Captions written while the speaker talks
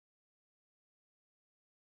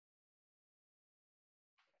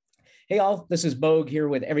Hey all, this is Bogue here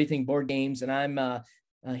with Everything Board Games, and I'm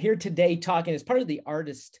here today talking as part of the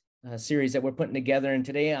artist series that we're putting together. And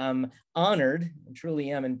today I'm honored, and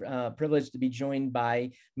truly am, and privileged to be joined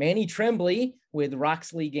by Manny Trembley with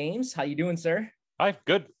Roxley Games. How you doing, sir? Hi,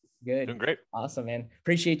 good. Good. Doing great. Awesome, man.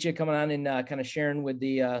 Appreciate you coming on and kind of sharing with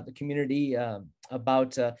the community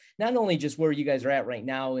about not only just where you guys are at right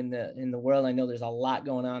now in the world. I know there's a lot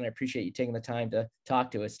going on. I appreciate you taking the time to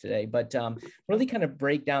talk to us today, but really kind of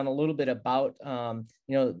break down a little bit about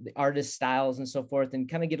the artist styles and so forth, and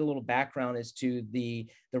kind of get a little background as to the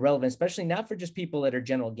relevance, especially not for just people that are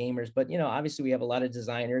general gamers, but obviously we have a lot of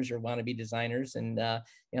designers or wannabe designers, and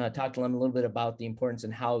talk to them a little bit about the importance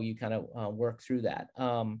and how you kind of work through that.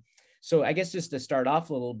 So I guess just to start off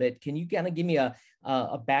a little bit, can you kind of give me a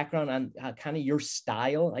background on kind of your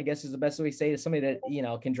style, I guess is the best way to say it, to somebody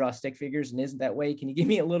that, can draw stick figures and isn't that way? Can you give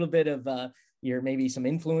me a little bit of your, maybe some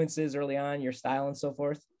influences early on, your style and so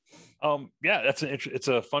forth? Yeah, it's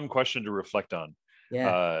a fun question to reflect on.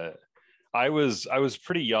 Yeah. I was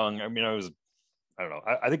pretty young. I mean, I don't know.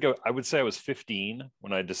 I think I would say I was 15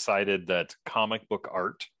 when I decided that comic book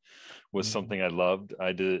art was something I loved.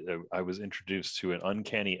 I was introduced to an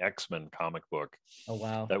Uncanny X-Men comic book. Oh,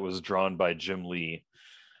 wow. That was drawn by Jim Lee.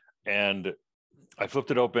 And I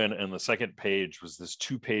flipped it open, and the second page was this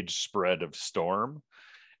 2-page spread of Storm.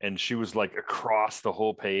 And she was like across the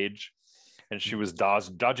whole page, and she was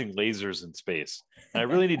dodging lasers in space. And I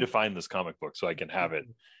really need to find this comic book so I can have it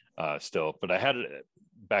still. But I had it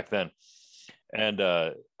back then. And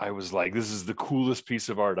I was like, this is the coolest piece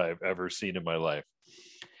of art I've ever seen in my life.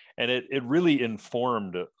 And it really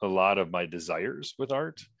informed a lot of my desires with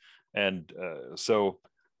art. And so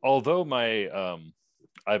although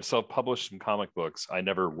I've self-published some comic books, I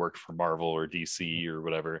never worked for Marvel or DC or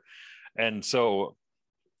whatever. And so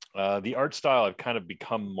the art style I've kind of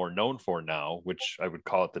become more known for now, which I would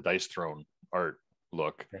call it the Dice Throne art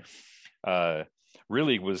look,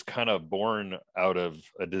 really was kind of born out of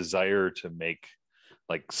a desire to make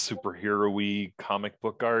like superhero-y comic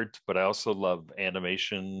book art, but I also love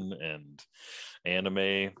animation and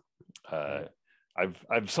anime.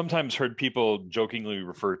 I've sometimes heard people jokingly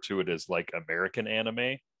refer to it as like American anime.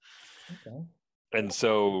 Okay. And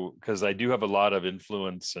so, because I do have a lot of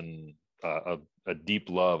influence and a deep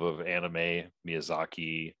love of anime,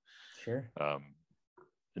 Miyazaki, Sure.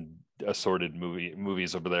 And assorted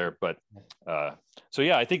movies over there. But so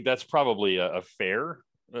yeah, I think that's probably a fair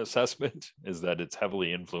assessment, is that it's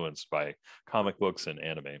heavily influenced by comic books and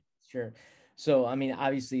anime. Sure. So, I mean,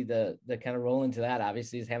 obviously the kind of roll into that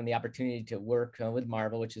obviously is having the opportunity to work with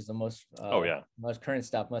Marvel, which is the most, most current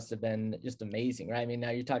stuff. Must have been just amazing, right? I mean,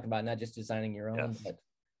 now you're talking about not just designing your own, but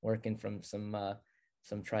working from some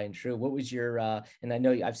tried and true. What was your, and I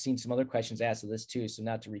know I've seen some other questions asked of this too, so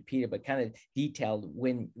not to repeat it, but kind of detailed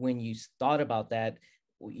when you thought about that,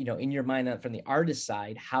 in your mind from the artist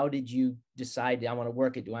side, how did you decide, I want to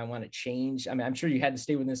work it? Do I want to change? I mean, I'm sure you had to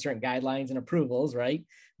stay within certain guidelines and approvals, right?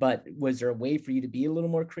 But was there a way for you to be a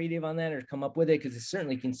little more creative on that or come up with it? Because it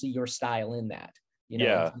certainly can see your style in that, in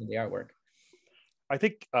some of the artwork. I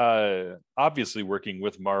think obviously working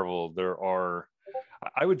with Marvel,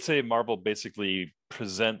 I would say Marvel basically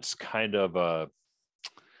presents kind of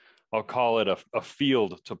I'll call it a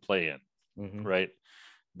field to play in, right?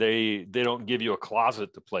 They don't give you a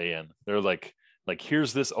closet to play in. They're like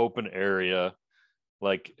here's this open area,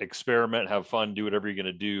 like experiment, have fun, do whatever you're going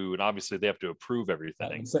to do. And obviously they have to approve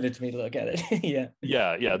everything. Send it to me to look at it.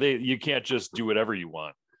 Yeah. You can't just do whatever you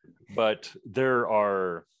want, but there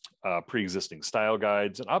are pre-existing style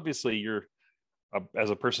guides. And obviously you're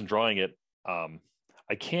as a person drawing it,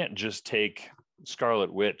 I can't just take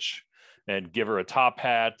Scarlet Witch and give her a top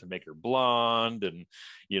hat to make her blonde and,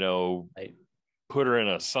 put her in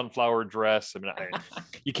a sunflower dress. I mean,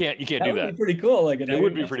 you can't do that. Would be pretty cool. Like it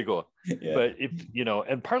would be pretty cool. Yeah. But if,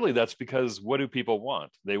 and partly that's because what do people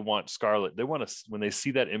want? They want Scarlet. They want to, when they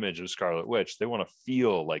see that image of Scarlet Witch, they want to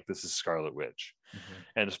feel like this is Scarlet Witch.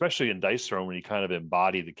 And especially in Dice Throne, when you kind of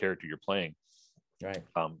embody the character you're playing, right?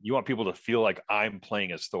 You want people to feel like I'm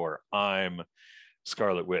playing as Thor. I'm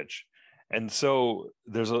Scarlet Witch. And so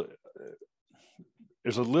there's a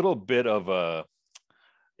little bit of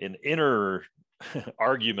an inner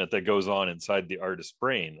argument that goes on inside the artist's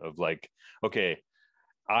brain of like, okay,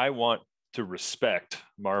 I want to respect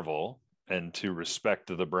Marvel and to respect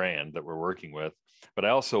the brand that we're working with, but I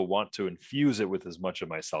also want to infuse it with as much of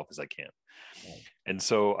myself as I can. Right. And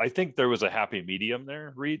so I think there was a happy medium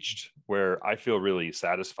there reached where I feel really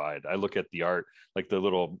satisfied. I look at the art, like the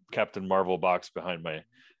little Captain Marvel box behind my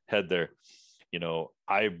head there,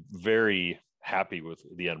 I'm very happy with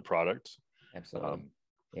the end product. Absolutely.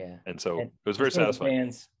 Yeah. And so And it was very so are the satisfying.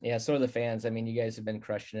 fans. Yeah, so are the fans. I mean, you guys have been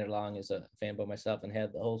crushing it along as a fanboy myself, and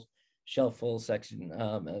had the whole shelf full section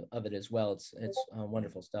of it as well. It's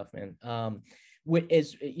wonderful stuff, man.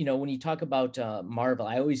 Is, you know, when you talk about Marvel,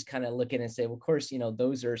 I always kind of look at it and say, well, of course, you know,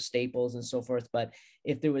 those are staples and so forth. But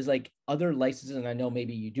if there was like other licenses, and I know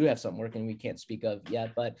maybe you do have something working we can't speak of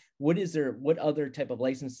yet, but what other type of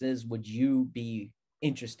licenses would you be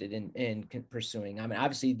interested in pursuing? I mean,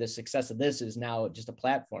 obviously the success of this is now just a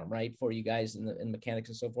platform, right, for you guys in mechanics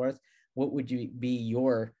and so forth. What would you be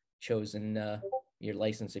your chosen your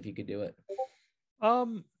license if you could do it?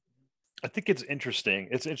 Um, I think it's interesting.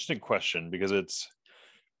 It's an interesting question because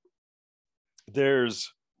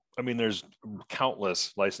there's there's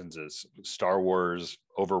countless licenses: Star Wars,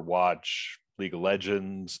 Overwatch, League of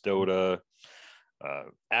Legends, Dota,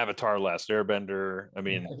 Avatar: Last Airbender. I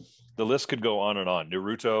mean, the list could go on and on.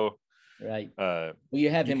 Naruto. Right. Well,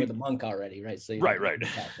 you have You him with could, the monk already, right? So you right, don't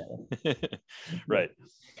right, yeah. right.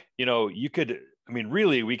 You know, you could. I mean,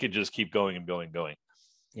 really, we could just keep going and going and going.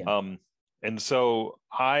 Yeah. And so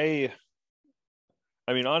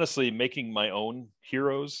I mean, honestly, making my own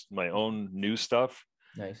heroes, my own new stuff,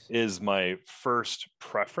 Nice. is my first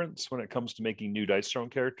preference when it comes to making new Dice Throne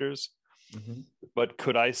characters. Mm-hmm. But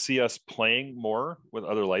could I see us playing more with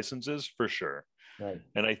other licenses? For sure. Right.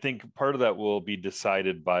 And I think part of that will be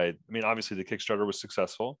decided by, I mean, obviously the Kickstarter was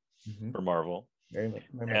successful Mm-hmm. for Marvel. Very much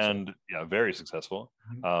so. And yeah, very successful.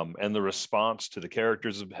 Mm-hmm. And the response to the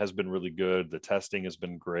characters has been really good. The testing has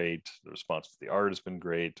been great. The response to the art has been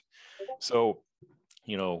great. So,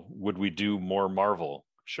 you know, would we do more Marvel?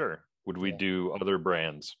 Sure. Would we Yeah. do other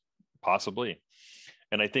brands? Possibly.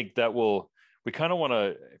 And I think that we kind of want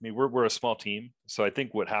to, I mean, we're a small team. So I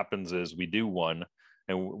think what happens is we do one,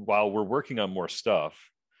 and while we're working on more stuff,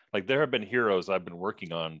 like there have been heroes I've been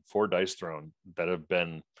working on for Dice Throne that have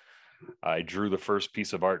been, I drew the first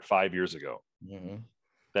piece of art 5 years ago Mm-hmm.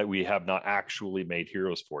 that we have not actually made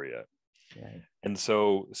heroes for yet. Right. And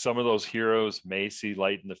so some of those heroes may see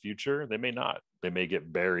light in the future. They may not. They may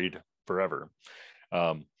get buried forever.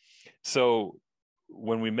 Um, so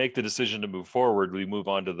when we make the decision to move forward, we move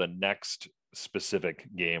on to the next specific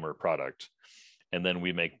game or product, and then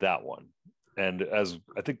we make that one. And as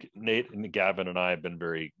I think Nate and Gavin and I have been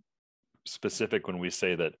very specific when we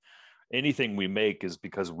say that anything we make is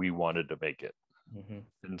because we wanted to make it. Mm-hmm.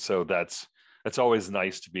 And so that's always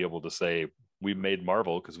nice to be able to say we made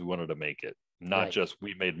Marvel because we wanted to make it, not Right. just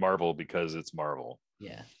we made Marvel because it's Marvel.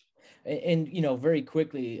 Yeah. And you know, very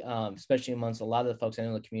quickly, especially amongst a lot of the folks I know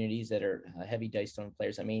in the communities that are heavy Dice Stone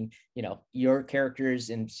players. I mean, you know, your characters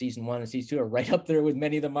in season 1 and season 2 are right up there with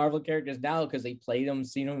many of the Marvel characters now because they played them,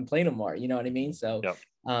 seen them, and played them more. You know what I mean? So, Yep.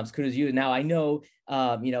 As good as you. Now, I know,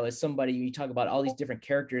 you know, as somebody, you talk about all these different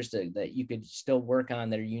characters that you could still work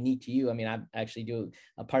on that are unique to you. I mean, I actually do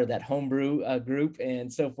a part of that homebrew group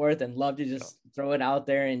and so forth, and love to just throw it out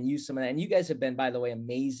there and use some of that. And you guys have been, by the way,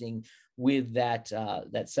 amazing with that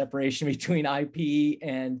that separation between IP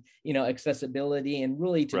and, you know, accessibility, and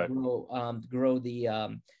really to grow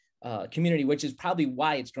the community, which is probably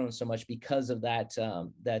why it's grown so much, because of that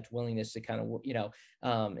that willingness to kind of, you know,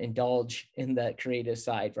 indulge in that creative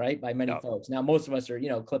side, right, by many folks. Now, most of us are, you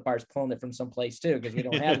know, clip arts pulling it from someplace too, because we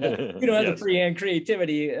don't have the freehand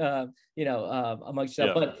creativity, you know, amongst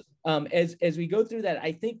yourself. But as we go through that,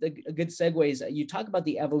 I think a good segue is you talk about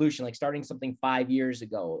the evolution, like starting something 5 years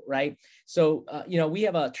ago, right? So, you know, we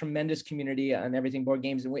have a tremendous community on Everything Board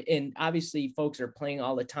Games, and obviously folks are playing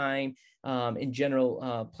all the time in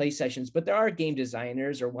general play sessions, but there are game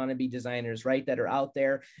designers or wannabe designers, right, that are out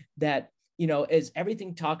there that, you know, as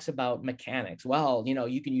everything talks about mechanics, well, you know,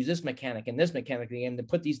 you can use this mechanic and this mechanic and to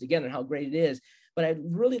put these together and how great it is. But I'd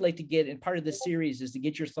really like to get, and part of this series is to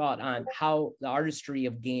get your thought on how the artistry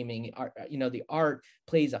of gaming, you know, the art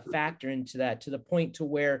plays a factor into that, to the point to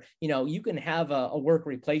where, you know, you can have a work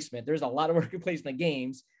replacement. There's a lot of work replacement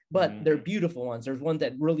games, but they're beautiful ones. There's ones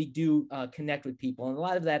that really do connect with people. And a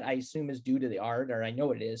lot of that, I assume, is due to the art, or I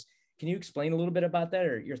know it is. Can you explain a little bit about that,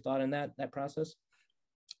 or your thought on that process?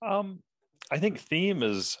 I think theme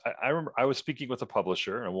is, I remember I was speaking with a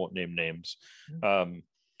publisher, I won't name names.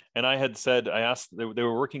 And I asked, they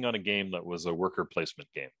were working on a game that was a worker placement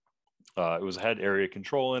game. It had area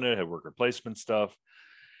control in it, had worker placement stuff.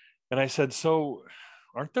 And I said, so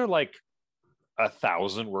aren't there like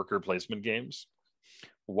 1,000 worker placement games?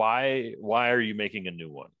 Why are you making a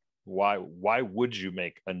new one? Why would you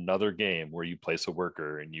make another game where you place a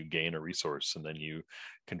worker and you gain a resource and then you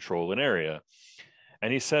control an area?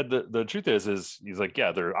 And he said that the truth is he's like,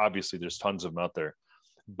 yeah, there's tons of them out there,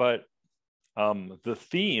 but the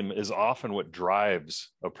theme is often what drives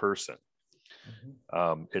a person.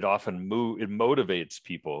 It often it motivates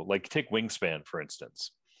people. Like take Wingspan, for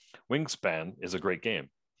instance. Wingspan is a great game.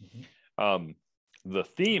 The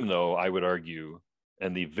theme, though, I would argue,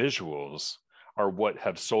 and the visuals are what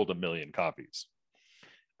have sold 1 million copies.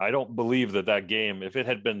 I don't believe that game, if it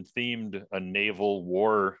had been themed a naval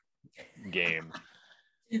war game,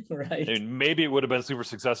 right, and maybe it would have been super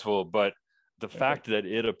successful, but the fact that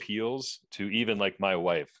it appeals to even like my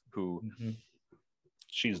wife, who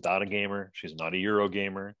she's not a gamer, she's not a Euro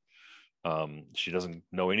gamer, she doesn't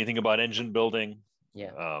know anything about engine building,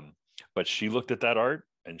 but she looked at that art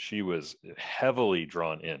and she was heavily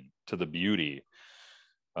drawn in to the beauty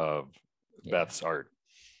of Beth's art.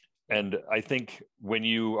 And I think when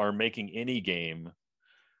you are making any game,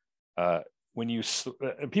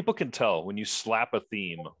 people can tell when you slap a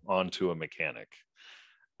theme onto a mechanic,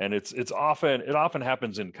 and it often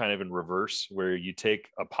happens in kind of in reverse, where you take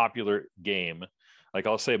a popular game, like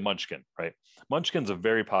I'll say Munchkin, right? Munchkin's a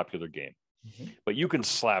very popular game, but you can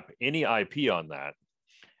slap any IP on that,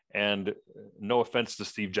 and no offense to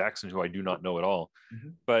Steve Jackson, who I do not know at all,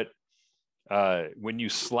 but when you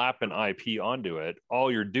slap an IP onto it,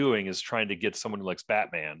 all you're doing is trying to get someone who likes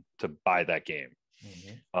Batman to buy that game.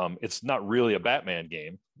 It's not really a Batman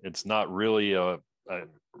game. It's not really a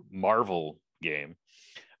Marvel game,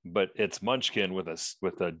 but it's Munchkin with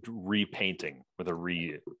a repainting, with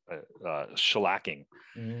a shellacking.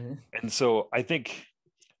 And so I think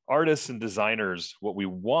artists and designers, what we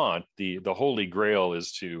want, the holy grail,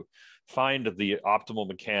 is to find the optimal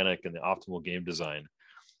mechanic and the optimal game design,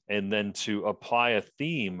 and then to apply a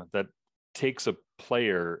theme that takes a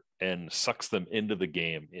player and sucks them into the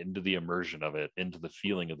game, into the immersion of it, into the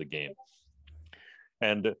feeling of the game.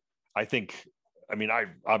 And I think, I mean,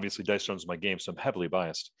 obviously Dice Town is my game, so I'm heavily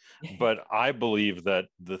biased, but I believe that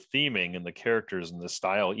the theming and the characters and the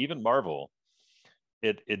style, even Marvel,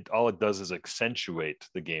 it all it does is accentuate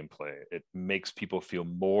the gameplay. It makes people feel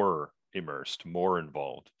more immersed, more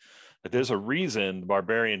involved. But there's a reason the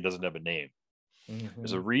Barbarian doesn't have a name.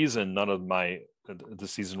 There's a reason none of the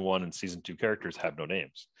season 1 and season 2 characters have no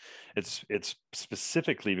names. It's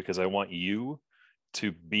specifically because I want you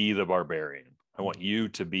to be the barbarian. I want you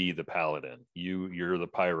to be the paladin. You're the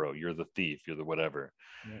pyro. You're the thief. You're the whatever.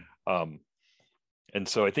 And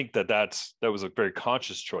so I think that was a very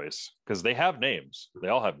conscious choice, because they have names. They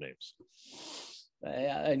all have names.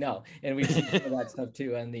 I know, and we've seen some of that stuff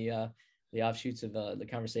too, and the offshoots of the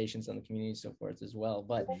conversations on the community and so forth as well.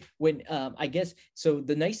 But when I guess, so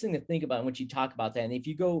the nice thing to think about when you talk about that, and if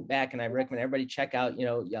you go back, and I recommend everybody check out,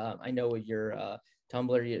 I know your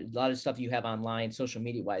Tumblr, a lot of stuff you have online, social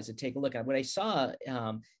media wise, to take a look at. What I saw,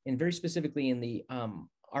 and very specifically in the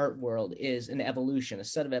art world, is an evolution, a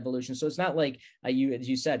set of evolutions. So it's not like as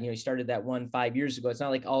you said, you started that 5 years ago. It's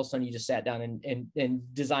not like all of a sudden you just sat down and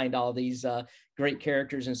designed all these great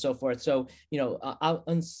characters and so forth. So,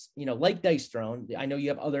 like Dice Throne, I know you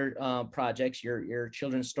have other projects, your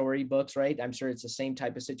children's story books, right? I'm sure it's the same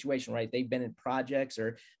type of situation, right? They've been in projects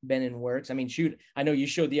or been in works. I mean, shoot, I know you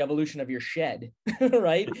showed the evolution of your shed,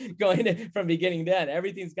 right? Going from beginning to end,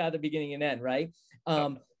 everything's got a beginning and end, right?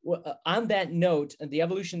 On that note, the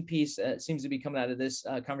evolution piece seems to be coming out of this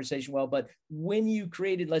conversation well, but when you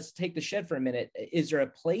created, let's take the shed for a minute, is there a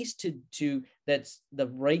place to that's the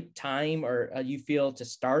right time, or you feel, to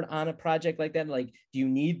start on a project like that? Like, do you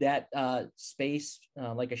need that space,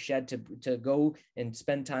 like a shed, to go and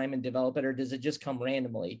spend time and develop it, or does it just come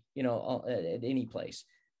randomly, at any place?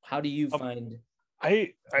 How do you find?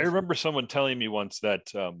 I remember someone telling me once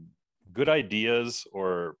that good ideas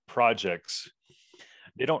or projects,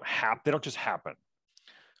 they don't just happen.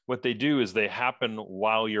 What they do is they happen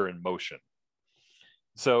while you're in motion.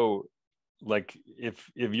 So like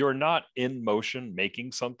if you're not in motion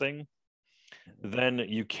making something, then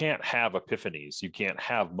you can't have epiphanies, you can't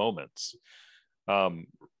have moments. The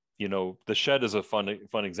shed is a fun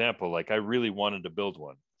example. Like, I really wanted to build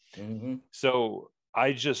one. So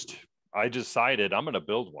I decided I'm going to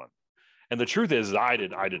build one. And the truth is, I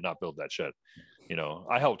did not build that shed.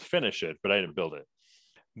 I helped finish it, but I didn't build it.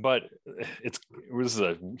 But this is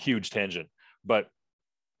a huge tangent, but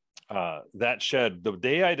that shed, the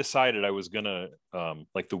day I decided I was gonna,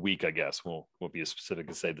 like the week, I guess, won't be as specific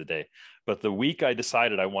as say the day, but the week I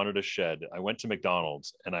decided I wanted a shed, I went to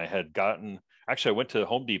McDonald's, and I went to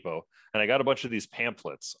Home Depot, and I got a bunch of these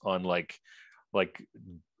pamphlets on like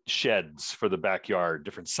sheds for the backyard,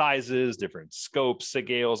 different sizes, different scopes,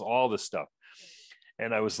 scales, all this stuff.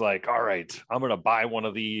 And I was like, all right, I'm going to buy one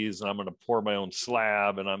of these, and I'm going to pour my own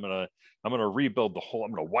slab, and I'm going to rebuild the whole,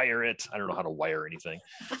 I'm going to wire it. I don't know how to wire anything.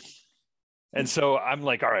 And so I'm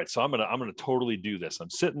like, all right, so I'm going to totally do this. I'm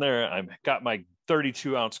sitting there, I've got my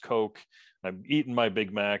 32 ounce Coke, I'm eating my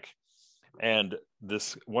Big Mac, and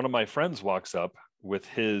this one of my friends walks up with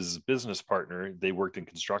his business partner. They worked in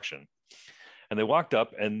construction, and they walked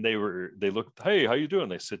up and they looked, hey, how you doing?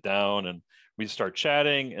 They sit down and we start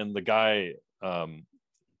chatting, and the guy,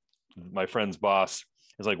 my friend's boss,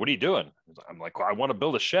 is like, what are you doing? I'm like, well, I want to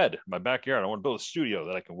build a shed in my backyard. I want to build a studio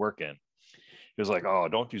that I can work in. He was like, oh,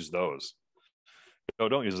 don't use those. No,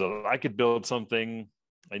 don't use those. I could build something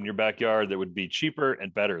in your backyard that would be cheaper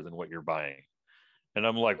and better than what you're buying. And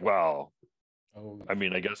I'm like, wow. Oh, I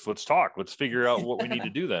mean, I guess let's talk. Let's figure out what we need to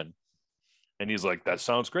do then. And he's like, that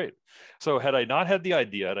sounds great. So had I not had the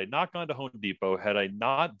idea, had I not gone to Home Depot, had I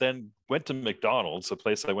not then went to McDonald's, a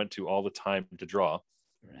place I went to all the time to draw,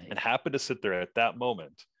 right. and happened to sit there at that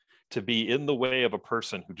moment to be in the way of a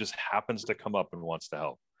person who just happens to come up and wants to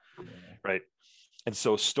help. Yeah. Right. And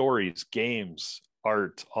so stories, games,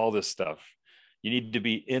 art, all this stuff, you need to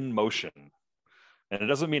be in motion. And it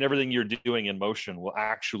doesn't mean everything you're doing in motion will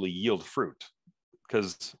actually yield fruit,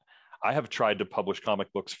 because I have tried to publish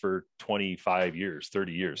comic books for 25 years,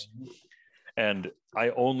 30 years. And I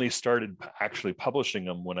only started actually publishing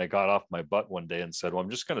them when I got off my butt one day and said, well, I'm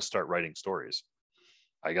just going to start writing stories.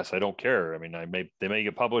 I guess I don't care. I mean, they may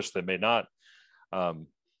get published, they may not.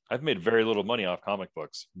 I've made very little money off comic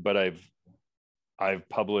books, but I've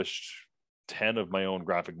published 10 of my own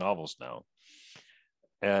graphic novels now.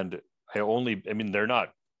 And I mean, they're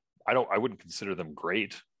not, I wouldn't consider them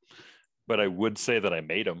great, but I would say that I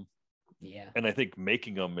made them. Yeah. And I think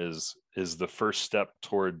making them is the first step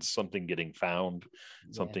towards something getting found,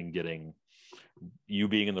 something getting, you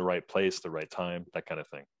being in the right place, the right time, that kind of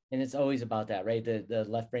thing. And it's always about that, right? The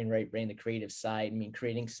left brain, right brain, the creative side. I mean,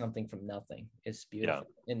 creating something from nothing is beautiful,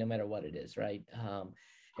 and no matter what it is, right?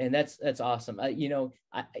 And that's awesome.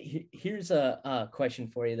 Here's a question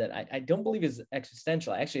for you that I don't believe is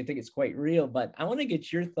existential. I actually think it's quite real, but I want to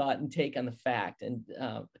get your thought and take on the fact and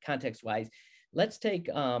context wise. Let's take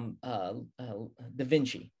Da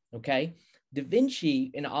Vinci, okay? Da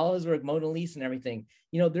Vinci and all his work, Mona Lisa and everything,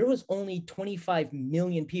 there was only 25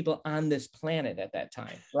 million people on this planet at that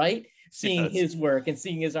time, right? Seeing his work and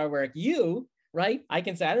seeing his artwork. You, right? I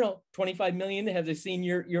can say, I don't know, 25 million have they seen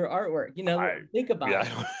your artwork? Think about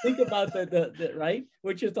it. Think about the right?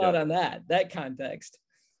 What's your thought on that context?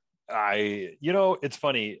 It's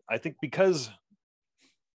funny. I think because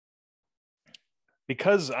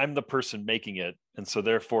I'm the person making it, and so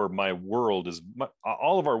therefore my world is,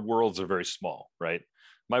 all of our worlds are very small, right?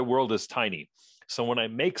 My world is tiny. So when I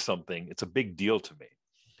make something, it's a big deal to me.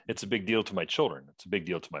 It's a big deal to my children. It's a big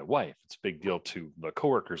deal to my wife. It's a big deal to the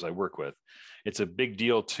coworkers I work with. It's a big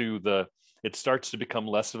deal to it starts to become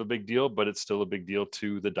less of a big deal, but it's still a big deal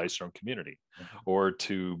to the Dice Throne community, or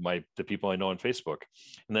to the people I know on Facebook.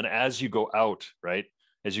 And then as you go out, right?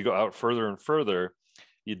 As you go out further and further,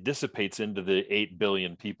 it dissipates into the 8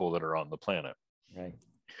 billion people that are on the planet. Right.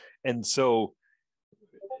 And so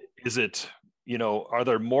is it, are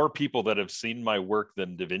there more people that have seen my work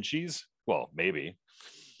than Da Vinci's? Well, maybe.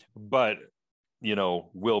 But,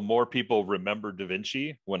 will more people remember Da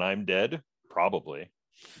Vinci when I'm dead? Probably.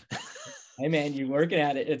 Hey, man, you're working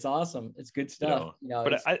at it. It's awesome. It's good stuff.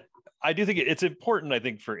 But I do think it's important, I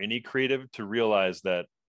think, for any creative to realize that.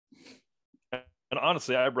 And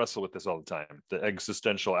honestly, I wrestle with this all the time. The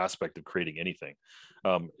existential aspect of creating anything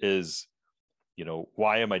is,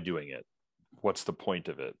 why am I doing it? What's the point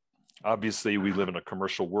of it? Obviously, we live in a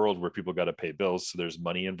commercial world where people got to pay bills. So there's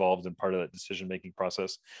money involved in part of that decision-making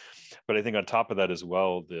process. But I think on top of that as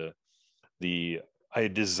well, I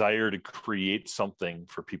desire to create something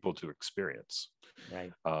for people to experience.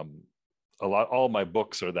 Right. All my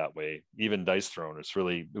books are that way. Even Dice Throne,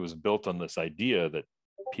 it was built on this idea that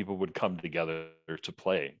people would come together to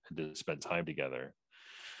play and to spend time together.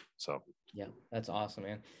 So yeah, that's awesome,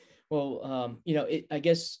 man. Well, I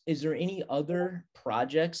guess, is there any other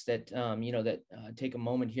projects that take a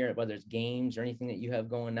moment here, whether it's games or anything that you have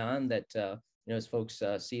going on that as folks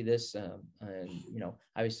see this and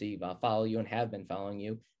obviously follow you and have been following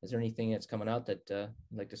you, is there anything that's coming out that you'd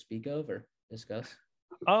like to speak of or discuss?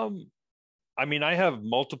 I mean, I have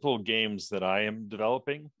multiple games that I am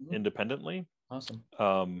developing independently. Awesome.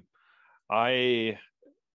 I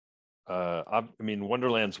mean,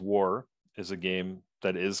 Wonderland's War is a game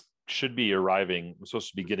that should be arriving. We're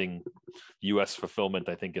supposed to be getting US fulfillment,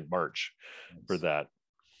 I think, in March for that.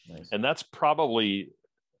 Nice. And that's probably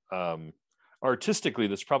artistically,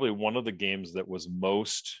 that's probably one of the games that was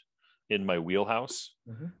most in my wheelhouse.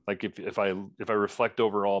 Mm-hmm. Like if I reflect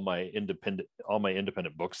over all my independent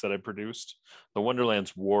books that I produced, the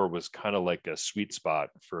Wonderland's War was kind of like a sweet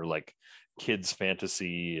spot for like kids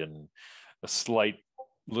fantasy and a slight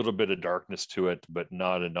little bit of darkness to it, but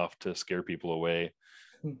not enough to scare people away.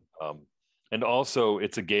 And also,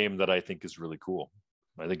 it's a game that I think is really cool.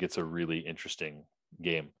 I think it's a really interesting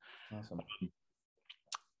game. Awesome.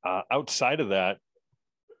 Outside of that,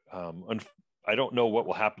 I don't know what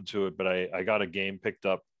will happen to it, but I got a game picked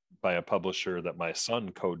up by a publisher that my son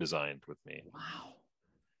co-designed with me.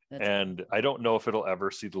 Wow. And cool. I don't know if it'll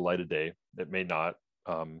ever see the light of day. It may not.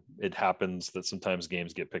 It happens that sometimes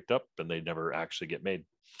games get picked up and they never actually get made.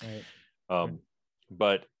 Right.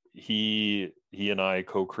 But he and I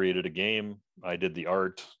co-created a game. I did the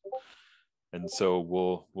art, and so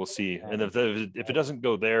we'll see. And if it doesn't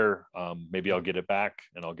go there, maybe I'll get it back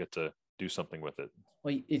and I'll get to do something with it.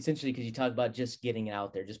 Well, it's interesting because you talk about just getting it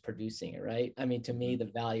out there, just producing it, right? I mean, to me, the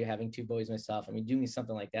value of having two boys myself, I mean, doing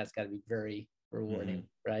something like that's got to be very rewarding,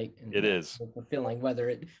 right? And it is fulfilling, whether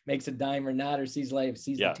it makes a dime or not, or sees life,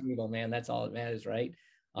 sees the table, man. That's all that matters, right?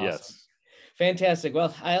 Awesome. Yes. Fantastic.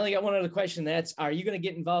 Well, I only got one other question. That's, are you going to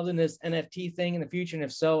get involved in this NFT thing in the future? And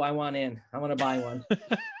if so, I want in. I want to buy one.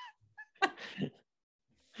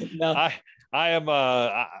 No. I am.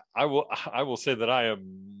 I will say that I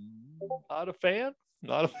am not a fan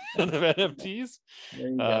of NFTs.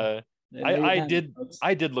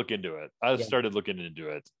 I did look into it. I started looking into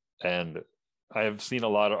it, and I have seen a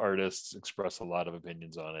lot of artists express a lot of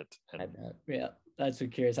opinions on it. And yeah, that's so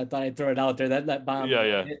curious. I thought I'd throw it out there. That bomb.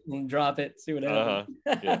 Yeah. And drop it. See what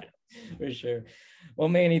happens. For sure. Well,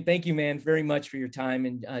 Manny, thank you, man, very much for your time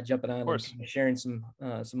and jumping on and sharing some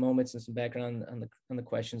moments and some background on the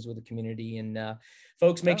questions with the community. And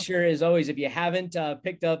folks, make sure, as always, if you haven't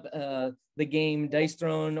picked up the game Dice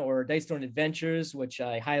Throne or Dice Throne Adventures, which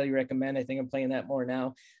I highly recommend. I think I'm playing that more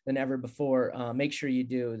now than ever before. Make sure you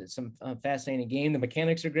do. It's some fascinating game. The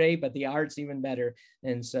mechanics are great, but the art's even better.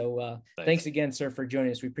 And so thanks again, sir, for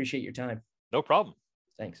joining us. We appreciate your time. No problem.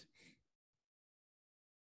 Thanks.